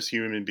enormous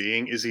human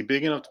being. Is he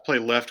big enough to play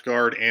left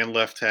guard and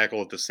left tackle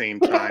at the same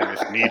time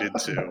if needed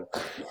to?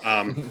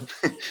 Um,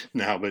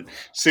 no, but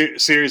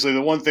seriously,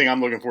 the one thing I'm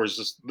looking for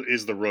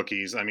is the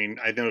rookies. I mean,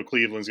 I know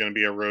Cleveland's going to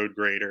be a road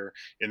grader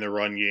in the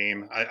run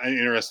game. I'm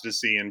interested to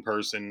see in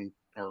person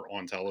or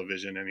on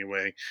television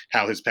anyway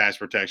how his pass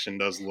protection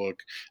does look.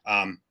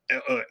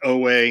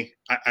 Owe,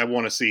 I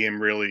want to see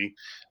him really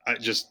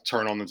just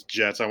turn on the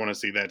jets. I want to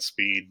see that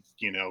speed,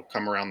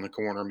 come around the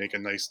corner, make a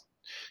nice,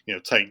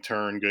 tight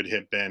turn, good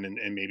hip bend,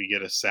 and maybe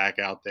get a sack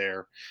out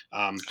there.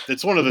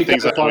 That's one of It'd the be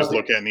things kind I of fun always to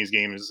look at in these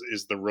games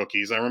is the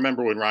rookies. I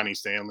remember when Ronnie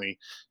Stanley,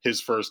 his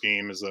first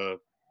game as a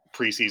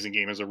preseason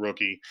game as a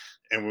rookie,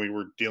 and we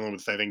were dealing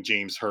with I think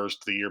James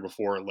Hurst the year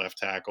before at left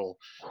tackle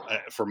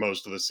for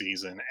most of the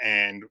season.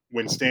 And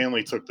when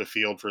Stanley took the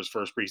field for his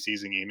first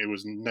preseason game, it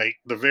was night.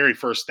 The very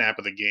first snap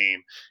of the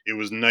game, it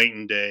was night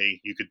and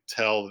day. You could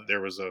tell that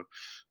there was a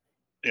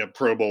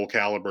Pro Bowl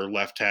caliber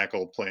left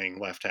tackle playing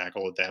left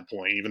tackle at that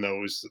point, even though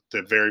it was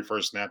the very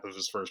first snap of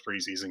his first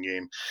preseason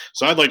game.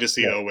 So I'd like to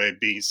see Yeah. Owe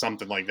be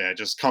something like that.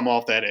 Just come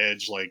off that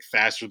edge like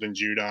faster than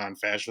Judon,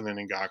 faster than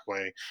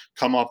Ngakwe.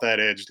 Come off that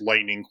edge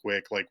lightning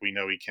quick like we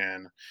know he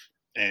can.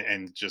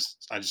 And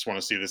just I just want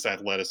to see this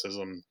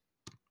athleticism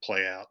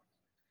play out.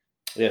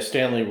 Yeah,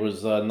 Stanley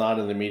was not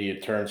an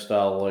immediate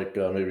turnstile like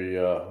maybe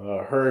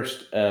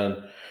Hurst,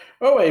 and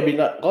it'd be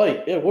not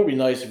like it would be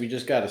nice if we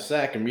just got a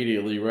sack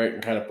immediately, right,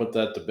 and kind of put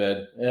that to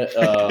bed.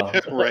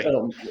 Right.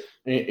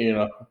 You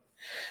know,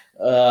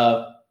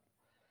 uh,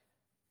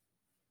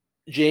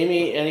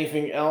 Jamie,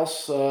 anything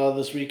else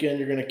this weekend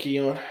you're going to key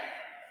on?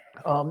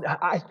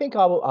 I think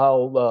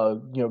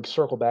I'll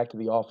circle back to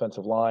the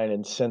offensive line,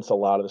 and since a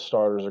lot of the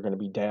starters are going to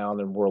be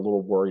down, and we're a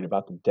little worried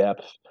about the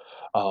depth.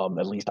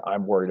 At least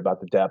I'm worried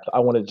about the depth. I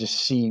want to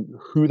just see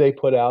who they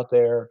put out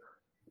there,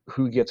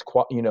 who gets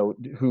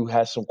who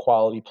has some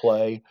quality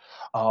play.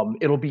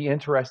 It'll be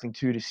interesting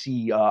too to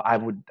see. I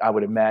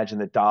would imagine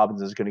that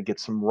Dobbins is going to get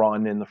some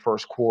run in the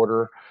first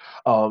quarter,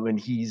 and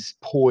he's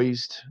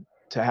poised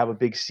to have a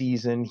big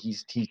season.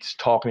 He's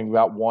talking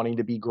about wanting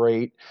to be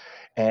great,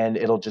 and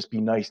it'll just be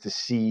nice to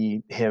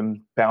see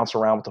him bounce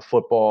around with the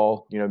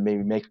football.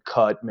 Maybe make a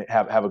cut,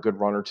 have a good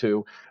run or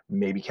two,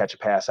 maybe catch a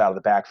pass out of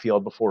the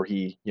backfield before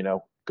he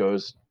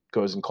goes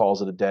and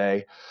calls it a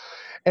day.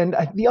 And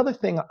the other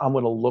thing I'm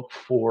going to look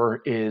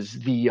for is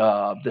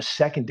the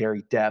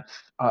secondary depth.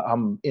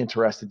 I'm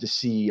interested to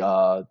see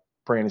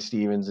Brandon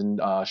Stevens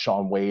and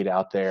Sean Wade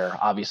out there.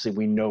 Obviously,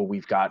 we know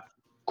we've got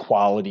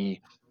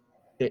quality,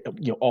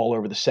 all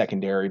over the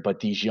secondary, but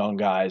these young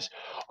guys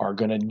are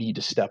going to need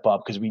to step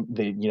up because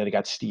they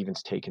got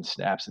Stevens taking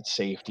snaps at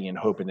safety and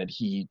hoping that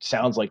he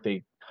sounds like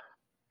they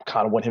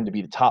kind of want him to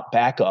be the top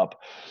backup.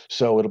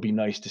 So it'll be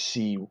nice to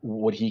see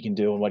what he can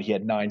do and what he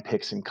had 9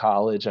 picks in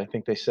college, I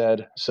think they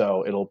said.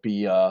 So it'll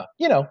be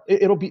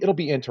it'll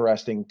be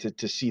interesting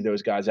to see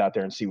those guys out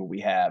there and see what we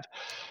have.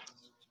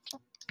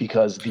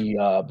 Because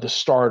the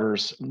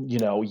starters,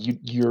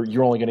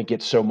 you're only going to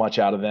get so much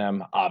out of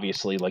them.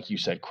 Obviously, like you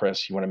said,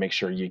 Chris, you want to make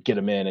sure you get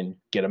them in and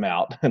get them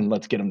out, and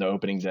let's get them to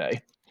opening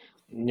day.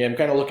 Yeah, I'm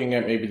kind of looking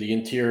at maybe the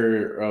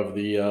interior of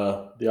the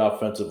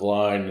offensive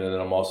line, and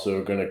then I'm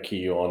also going to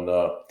key on.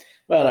 Well,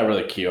 not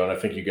really key on. I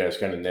think you guys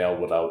kind of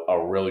nailed what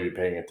I'll really be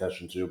paying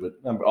attention to. But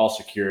I'm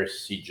also curious to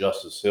see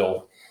Justice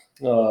Hill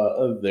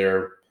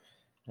there,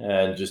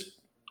 and just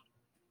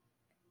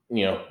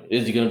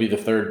is he going to be the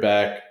third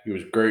back? He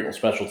was great in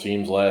special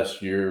teams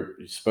last year.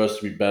 He's supposed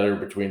to be better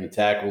between the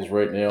tackles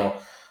right now,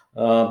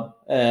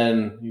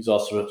 and he's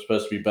also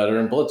supposed to be better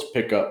in blitz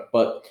pickup,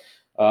 but.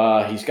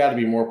 He's got to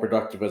be more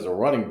productive as a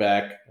running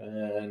back,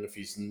 and if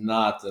he's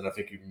not, then I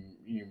think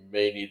you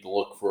may need to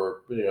look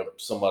for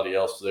somebody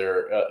else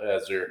there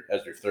as your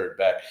third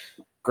back.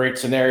 Great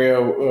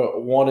scenario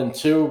 1 and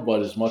 2,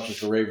 but as much as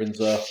the Ravens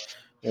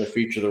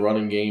feature the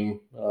running game,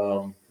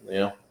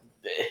 that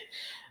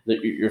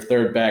your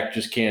third back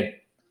just can't.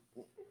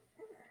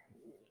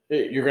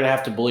 You're going to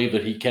have to believe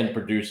that he can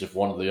produce if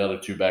one of the other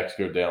two backs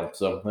go down.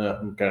 So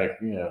I'm kind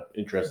of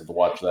interested to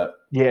watch that.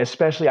 Yeah,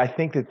 especially I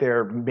think that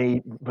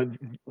but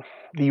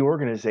the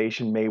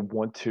organization may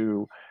want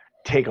to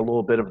take a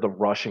little bit of the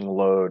rushing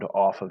load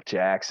off of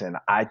Jackson.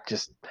 I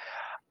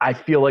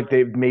feel like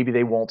maybe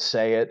they won't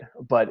say it,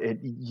 but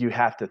you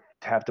have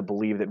to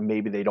believe that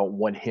maybe they don't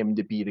want him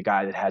to be the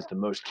guy that has the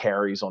most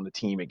carries on the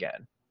team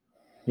again.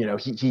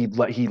 He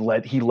led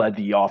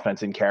the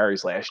offense in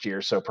carries last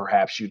year, so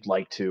perhaps you'd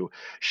like to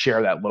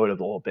share that load a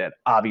little bit.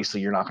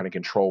 Obviously, you're not going to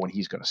control when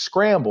he's going to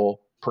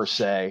scramble per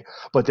se,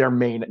 but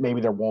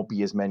maybe there won't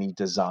be as many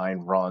design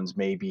runs.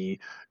 Maybe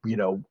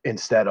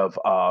instead of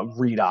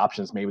read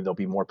options, maybe there'll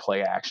be more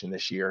play action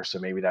this year. So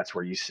maybe that's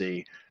where you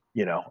see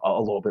a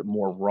little bit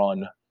more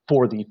run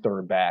for the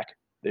third back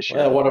this year.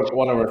 Well,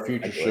 one of our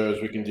future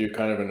shows, we can do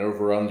kind of an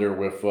over-under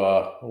with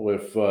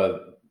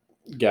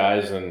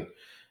guys and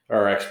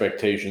our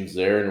expectations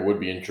there, and it would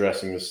be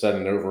interesting to set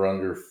an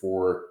over-under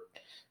for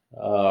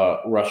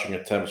rushing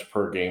attempts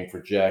per game for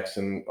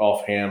Jackson.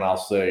 Offhand, I'll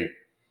say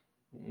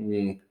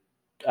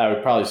I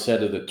would probably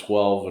set it at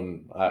 12,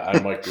 and I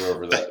might go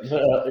over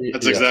that.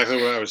 That's exactly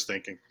what I was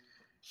thinking.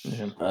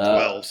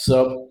 12.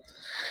 So,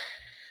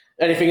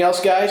 anything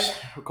else, guys?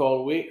 We'll call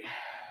it a week.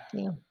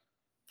 Yeah.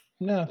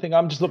 No, I think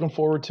I'm just looking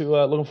forward to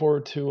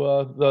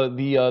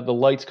the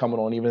lights coming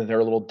on, even if they're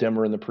a little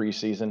dimmer in the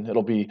preseason.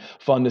 It'll be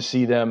fun to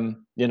see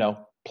them,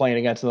 playing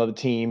against another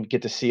team,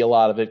 get to see a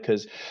lot of it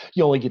because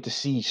you only get to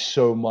see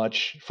so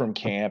much from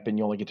camp and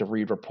you only get to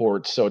read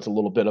reports. So it's a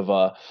little bit of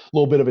a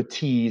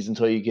tease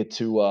until you get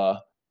to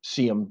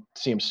see them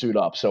suit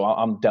up. So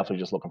I'm definitely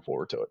just looking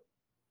forward to it.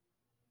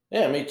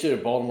 Yeah, me too.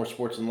 Baltimore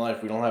Sports and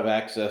Life. We don't have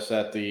access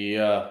at the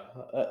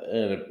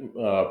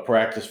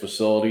practice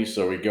facility,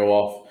 so we go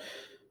off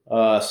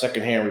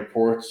secondhand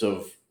reports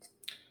of.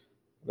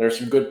 There's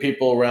some good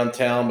people around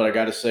town, but I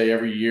got to say,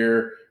 every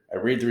year I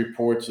read the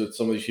reports that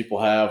some of these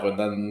people have, and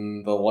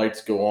then the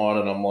lights go on,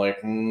 and I'm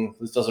like,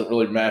 this doesn't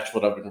really match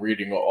what I've been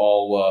reading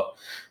all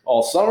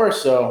summer.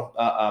 So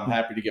I'm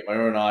happy to get my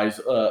own eyes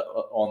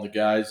on the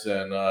guys,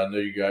 and I know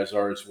you guys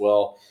are as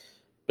well.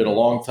 Been a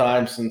long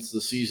time since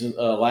the season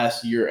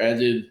last year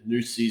ended.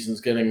 New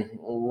season's getting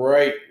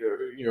right,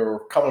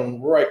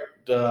 coming right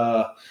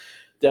down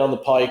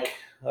the pike.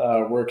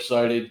 We're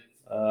excited.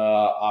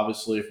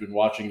 Obviously, if you've been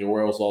watching the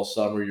Royals all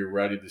summer, you're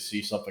ready to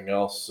see something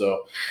else.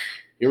 So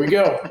here we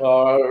go.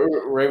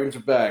 Ravens are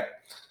back.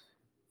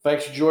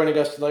 Thanks for joining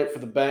us tonight for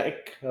the bank.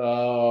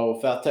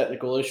 Without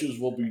technical issues,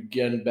 we'll be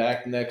getting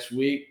back next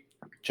week.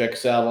 Check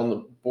us out on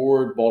the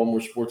board,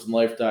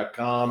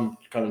 BaltimoreSportsAndLife.com.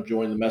 Come and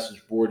join the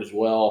message board as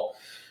well.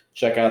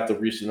 Check out the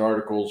recent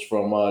articles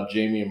from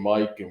Jamie and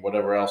Mike and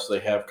whatever else they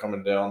have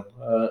coming down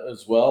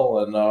as well.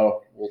 And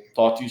we'll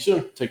talk to you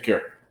soon. Take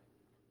care.